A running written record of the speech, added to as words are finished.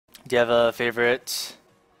Do you have a favorite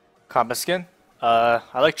karma skin? I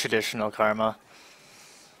like traditional karma.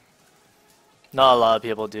 Not a lot of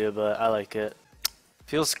people do, but I like it.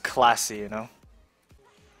 Feels classy, you know?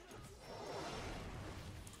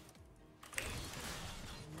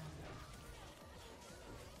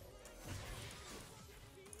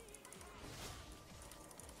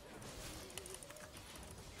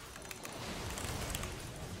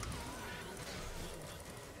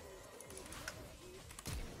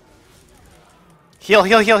 Heal,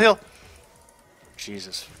 heal, heal, heal!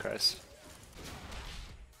 Jesus Christ.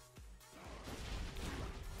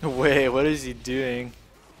 Wait, what is he doing?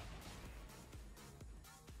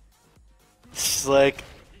 He's like,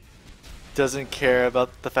 doesn't care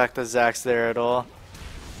about the fact that Zach's there at all.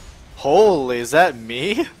 Holy, is that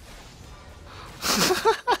me?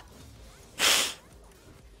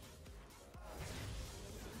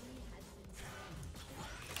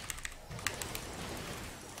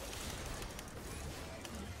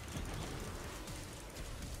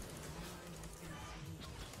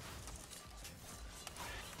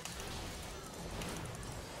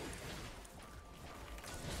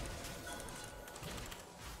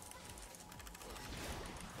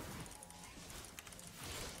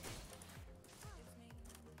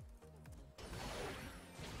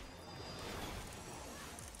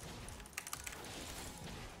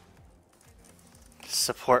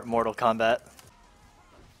 Support Mortal Kombat.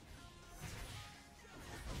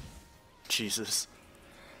 Jesus.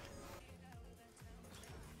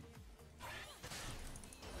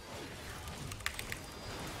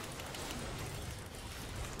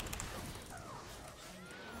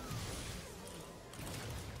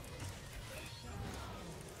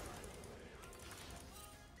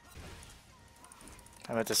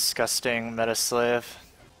 I'm a disgusting meta slave.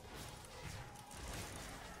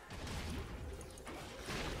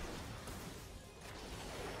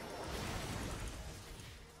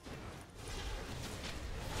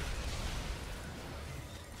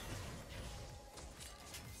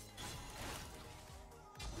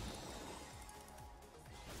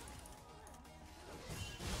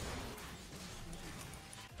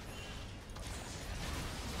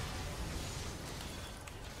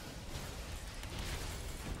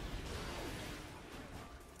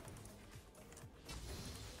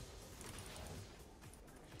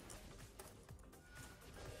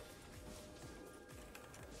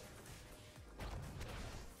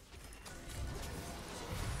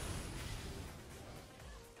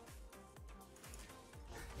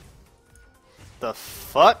 The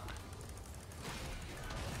fuck?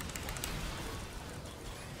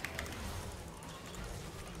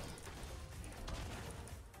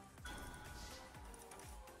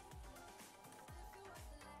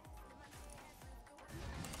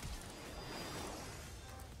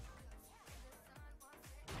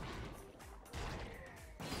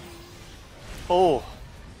 Oh.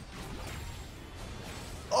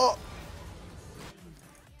 Oh.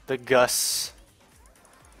 The Gus.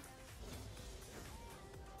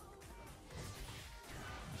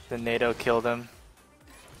 The NATO killed him.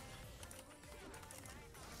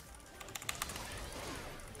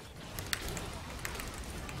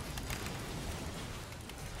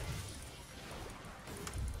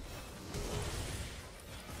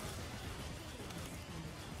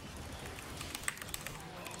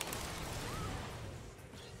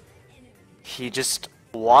 He just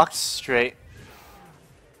walked straight.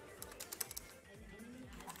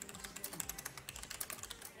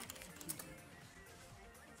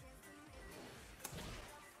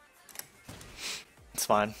 It's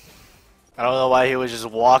fine. I don't know why he would just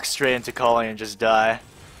walk straight into calling and just die.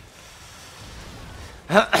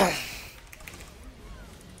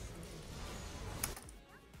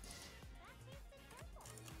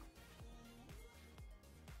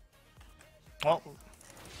 Well,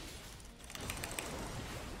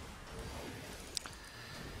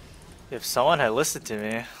 if someone had listened to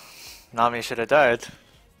me, Nami should have died.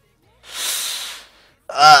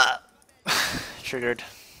 Triggered.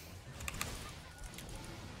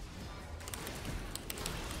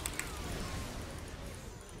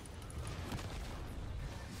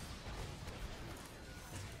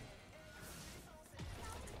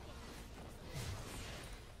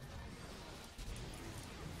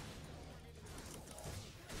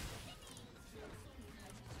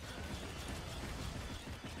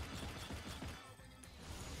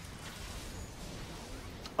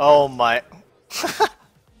 Oh my.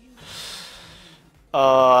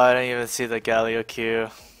 Oh, I didn't even see the Galio Q.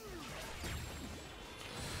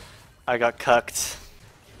 I got cucked.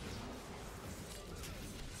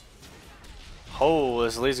 Oh,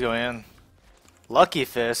 this lead's going in. Lucky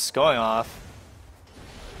Fist going off.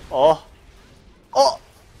 Oh! Oh!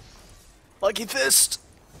 Lucky fist!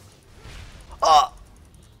 Oh!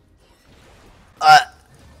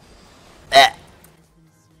 Eh!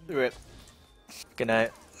 Rip. Good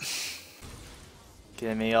night.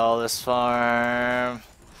 Give me all this farm.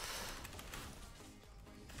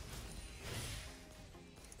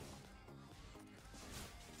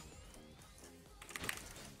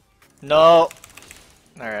 No!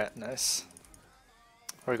 Alright, nice.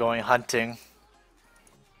 We're going hunting.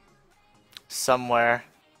 Somewhere.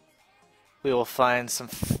 We will find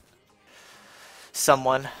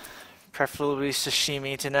someone. Preferably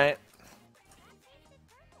sashimi tonight.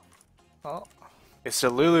 Oh. It's a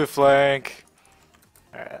Lulu flank!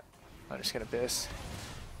 Alright. I'm just gonna base.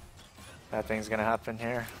 Bad thing's gonna happen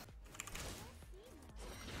here.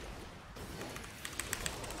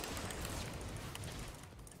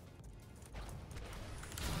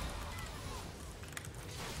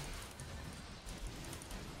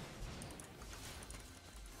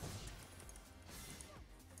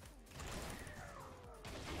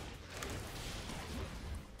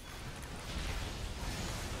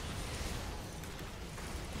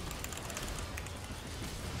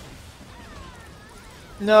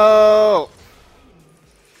 No!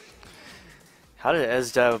 How did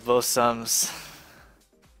Ez die with both sums?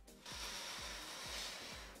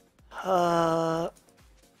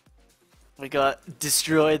 We got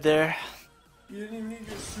destroyed there. You didn't even eat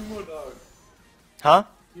your sumo dog. Huh?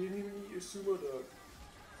 You didn't even eat your sumo dog.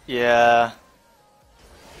 Yeah.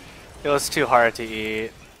 It was too hard to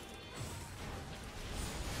eat.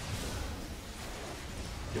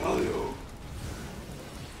 Galio.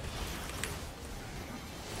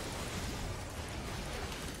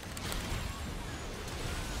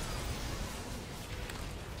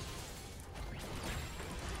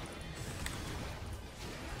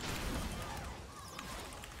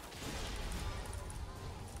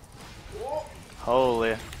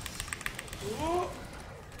 Holy.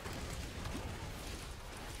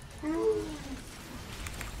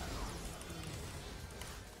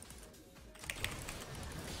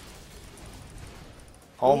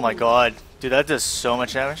 Oh my god. Dude, that does so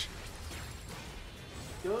much damage.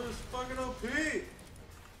 Yo, this fucking OP.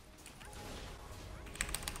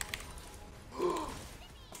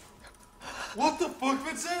 What the fuck,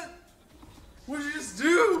 Vincent? What did you just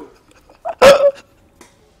do?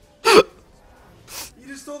 You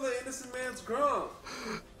just stole the innocent man's crown.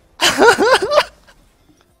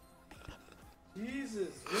 Jesus,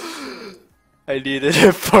 Vincent. I needed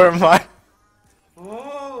it for my...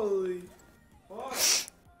 Holy fuck.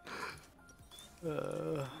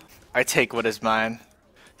 I take what is mine.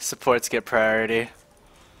 Supports get priority.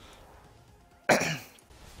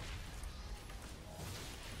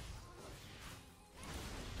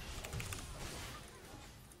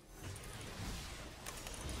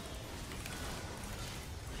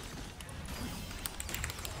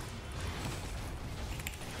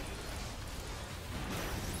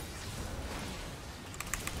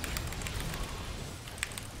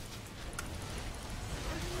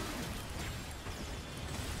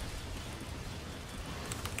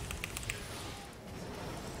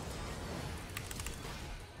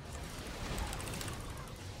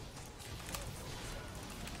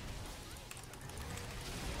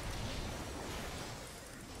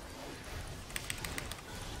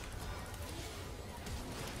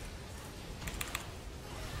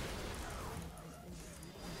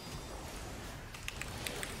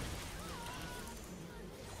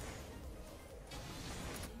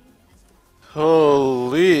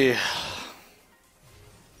 Holy.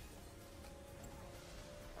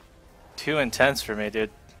 Too intense for me,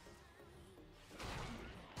 dude.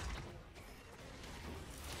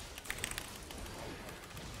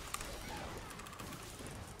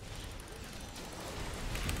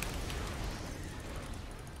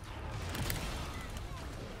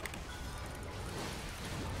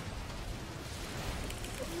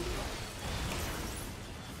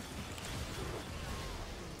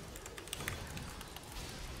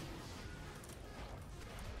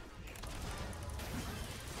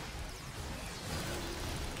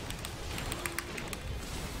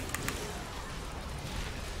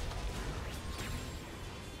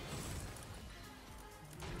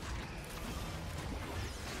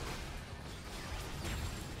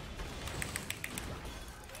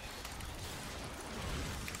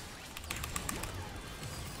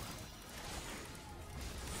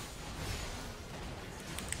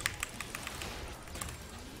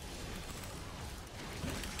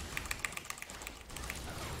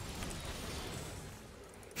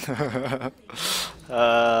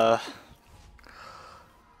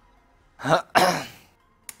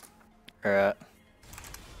 Alright.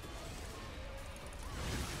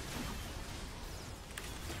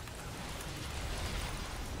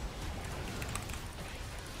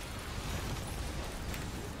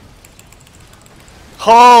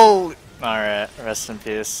 Holy! Alright, rest in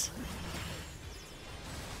peace.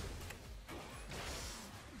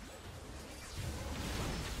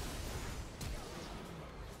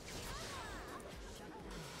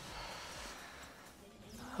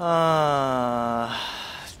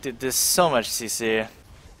 Dude, there's so much CC.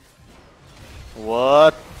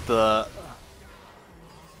 What the?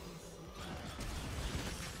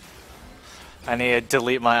 I need to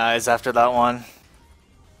delete my eyes after that one.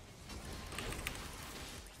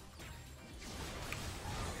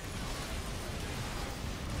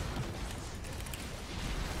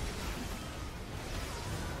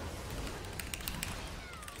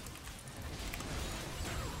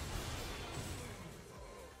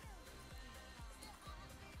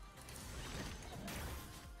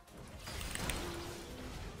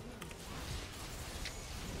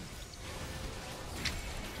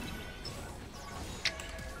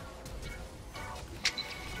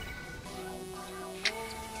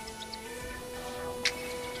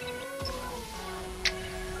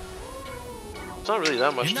 It's not really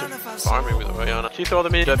that much to farming with Oriana. You throw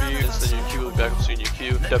them in W, and then you Q back up soon you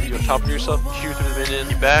Q. W on top of yourself, Q through the minion,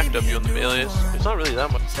 you back, W on the melees. It's not really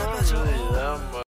that much. It's not really that much.